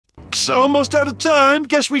So almost out of time.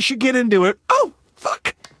 Guess we should get into it. Oh,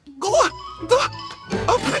 fuck.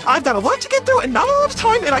 Okay, I've got a lot to get through and not a lot of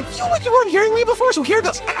time, and I feel like you weren't hearing me before, so here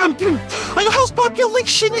goes. My house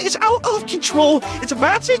population is out of control. It's a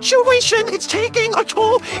bad situation. It's taking a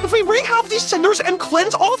toll. If we rehab these sinners and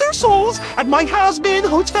cleanse all their souls at my has-been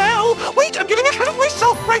hotel. Wait, I'm getting ahead of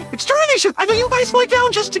myself. Right, extermination. I know you guys fly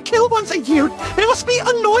down just to kill once a year. It must be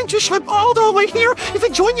annoying to ship all the way here. If I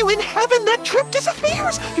join you in heaven, that trip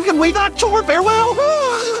disappears. You can wave that door farewell.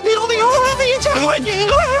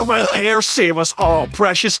 Well, here, save us all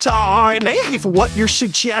precious time. If what you're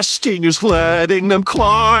suggesting is letting them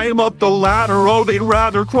climb up the ladder, or they'd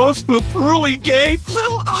rather cross the pearly gate.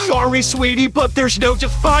 Well, sorry, sweetie, but there's no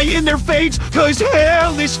defying their fates, cause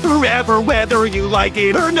hell is forever, whether you like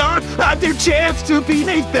it or not. Had their chance to be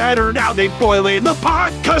made better, now they boil in the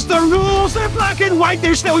pot, cause the rules are black and white.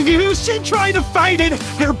 There's no use in trying to fight it.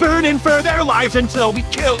 They're burning for their lives until we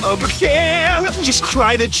kill them again. Just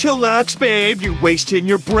try to chillax, babe. You're wasting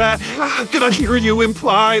your breath. Did I hear you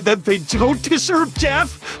imply that they don't deserve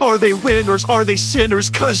death? Are they winners? Are they sinners?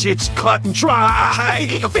 Cause it's cut and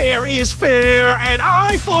dry. Fair is fair, and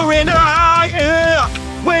eye for an eye.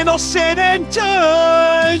 When all said and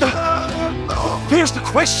done, there's the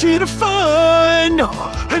question of fun.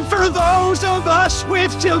 And for those of us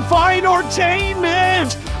with divine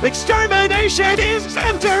ordainment, extermination is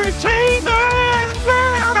entertainment.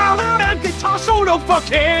 So don't fuck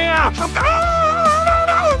yeah.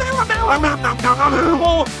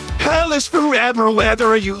 Hell is forever,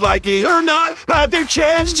 whether you like it or not. But their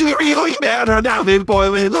chance to really matter, now they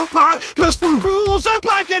boil in the pot. Cause the rules are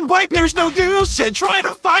black and white, there's no use in trying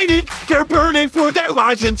to fight it. They're burning for their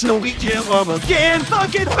lives until we kill them again.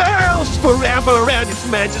 Fucking hell's forever, and it's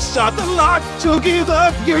meant to stop the lot. So give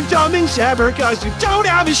up your dumb endeavor, cause you don't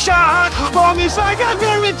have a shot. Long as I got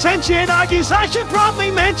their intention, I guess I should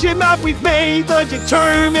probably mention that we've made the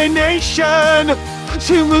determination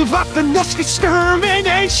to move up the next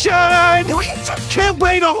extermination. Can't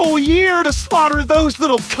wait a whole year to slaughter those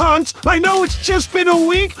little cunts. I know it's just been a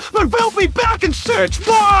week, but we'll be back in search.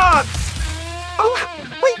 What? Oh,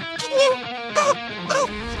 wait, can you?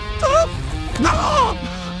 No.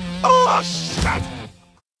 Oh, shit.